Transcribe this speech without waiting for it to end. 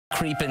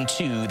creep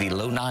into the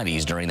low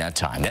 90s during that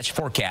time. That's your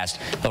forecast.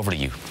 Over to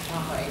you. All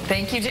right.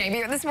 Thank you,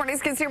 Jamie. This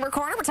morning's Consumer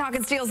Corner, we're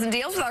talking steals and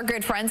deals with our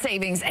good friend,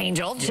 Savings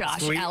Angel,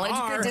 Josh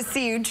Elledge. Good to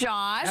see you,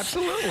 Josh.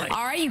 Absolutely.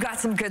 All right, you got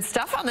some good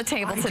stuff on the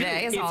table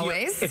today, as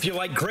always. If you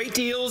like great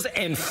deals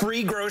and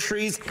free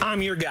groceries,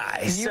 I'm your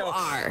guy. You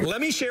are. Let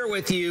me share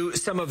with you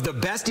some of the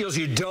best deals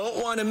you don't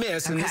want to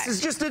miss. And this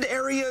is just an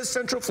area,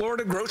 Central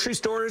Florida grocery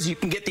stores. You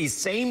can get these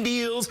same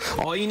deals.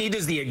 All you need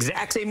is the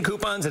exact same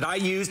coupons that I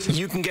used.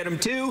 You can get them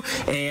too,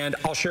 and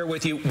I'll share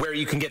with you where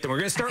you can get them. We're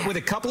going to start with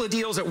a couple of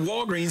deals at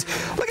Walgreens.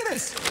 Look at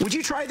this. Would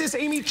you try this,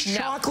 Amy?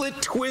 Chocolate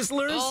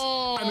Twizzlers?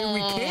 Oh. I mean,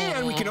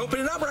 we can open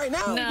it up right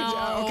now.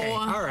 No. Okay,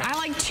 all right. I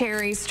like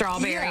cherry,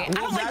 strawberry. Yeah, I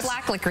don't like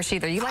black licorice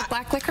either. You like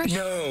black licorice?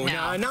 No,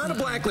 not a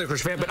black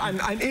licorice fan, but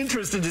I'm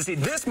interested to see.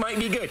 This might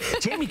be good.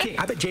 Jamie King.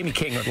 I bet Jamie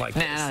King would like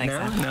this. I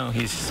don't think so. No,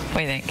 he's... What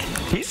do you think?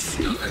 He's...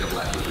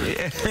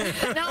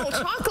 No,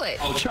 chocolate.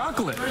 Oh,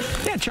 chocolate.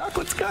 Yeah,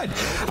 chocolate's good.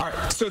 All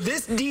right, so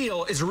this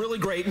deal is really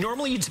great.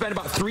 Normally, you'd spend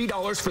about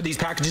 $3 for these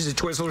packages of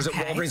Twizzlers at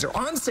Walgreens. They're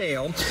on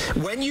sale.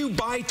 When you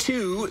buy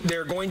two,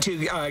 they're going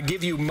to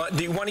give you...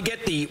 You want to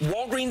get the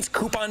Walgreens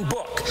coupon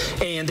book,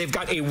 and they've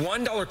got a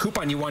 $1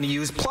 coupon you want to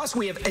use. Plus,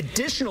 we have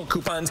additional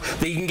coupons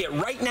that you can get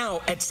right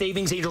now at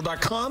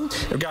savingsangel.com.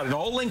 We've got it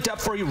all linked up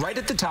for you right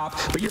at the top.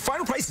 But your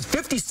final price is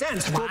 50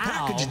 cents for a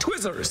package of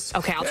Twizzlers.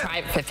 Okay, I'll try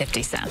it for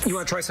 50 cents. You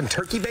want to try some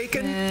turkey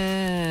bacon?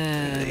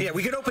 Yeah,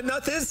 we could open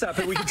this up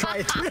and we could try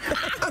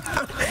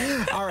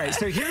it. All right,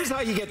 so here's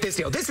how you get this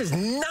deal. This is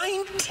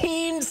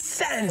 19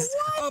 cents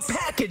a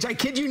package. I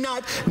kid you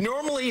not.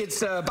 Normally,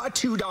 it's about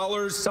 $2.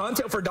 On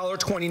sale for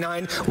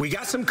 $1.29. We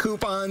got some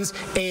coupons,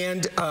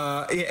 and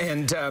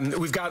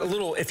we've got a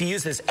little, if you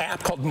use this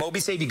app called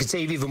MobiSave, you can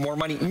save even more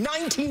money.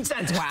 19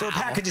 cents for a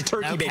package of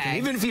turkey bacon.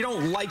 Even if you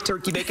don't like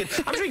turkey bacon,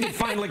 I'm sure you can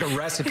find like a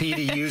recipe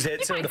to use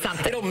it. So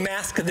it'll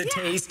mask the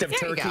taste of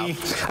turkey.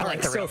 All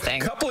right, so a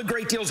couple of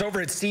great deals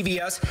over at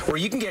CVS where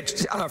you can get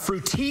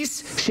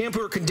Fructis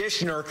shampoo or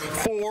conditioner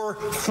for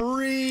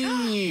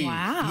free.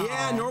 Wow.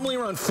 Yeah, normally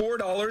around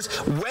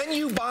 $4. When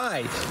you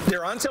buy,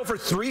 they're on sale for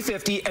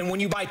 $3.50, and when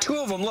you buy two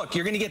of them, look,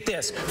 you're going to get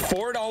this,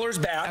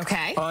 $4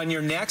 back on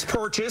your next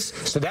purchase,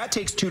 so that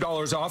takes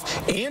 $2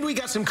 off, and we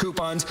got some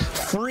coupons,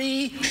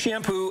 free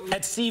shampoo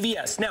at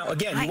CVS. Now,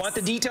 again, you want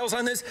the details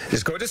on this,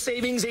 just go to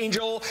Savings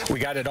Angel. We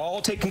got it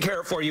all taken care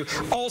of for you.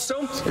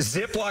 Also,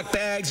 Ziploc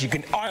bags, you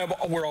can,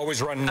 we're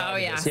always running out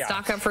of this.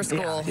 Stock up for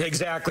school. Yeah,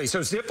 exactly. So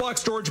Ziploc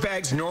storage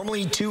bags,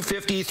 normally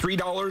 $2.50,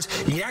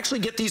 $3. You can actually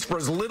get these for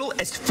as little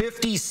as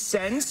 50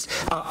 cents.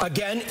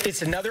 Again,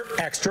 it's another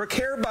extra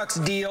care bucks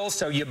deal,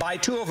 so you buy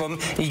two of them,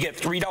 you get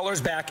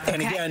 $3 back,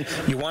 and again,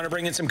 you want to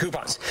bring in some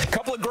coupons. A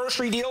couple of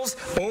grocery deals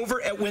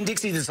over at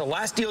Winn-Dixie. This is the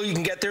last deal you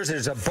can get there.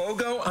 There's a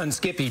BOGO on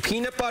Skippy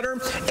peanut butter,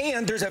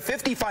 and there's a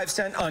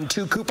 55-cent on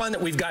two coupon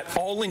that we've got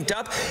all linked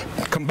up.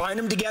 Combine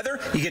them together,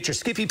 you get your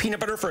Skippy peanut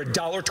butter for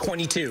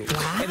 $1.22.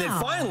 Wow. And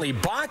then finally,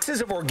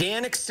 boxes of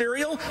organic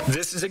cereal.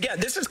 This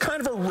is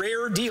kind of a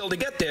rare deal to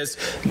get this.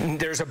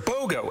 There's a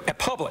BOGO at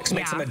Publix.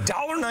 Makes them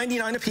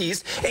 $1.99 a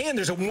piece, and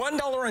there's a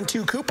 $1 on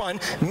two coupon,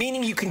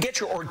 meaning you can get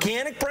your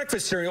organic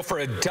breakfast cereal for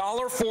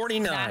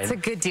 $1.49. That's a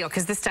good deal,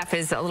 because this stuff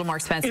is a little more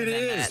expensive than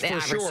the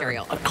average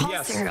cereal.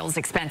 All cereal is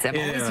expensive.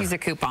 Always use a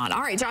coupon.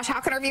 All right, Josh, how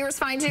can our viewers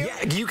find you?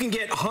 Yeah, you can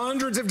get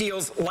hundreds of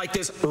deals like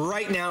this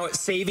right now at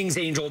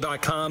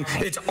savingsangel.com.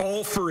 It's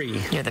all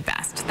free. You're the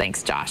best.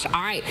 Thanks, Josh. All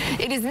right,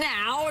 it is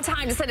now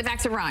time to send it back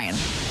to Ryan.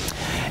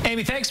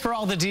 Amy, thanks for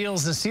all the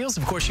deals and steals.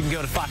 Of course, you can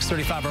go to Fox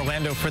 35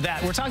 Orlando for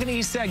that. We're talking to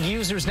East Egg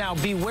users now.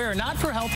 Beware, not for health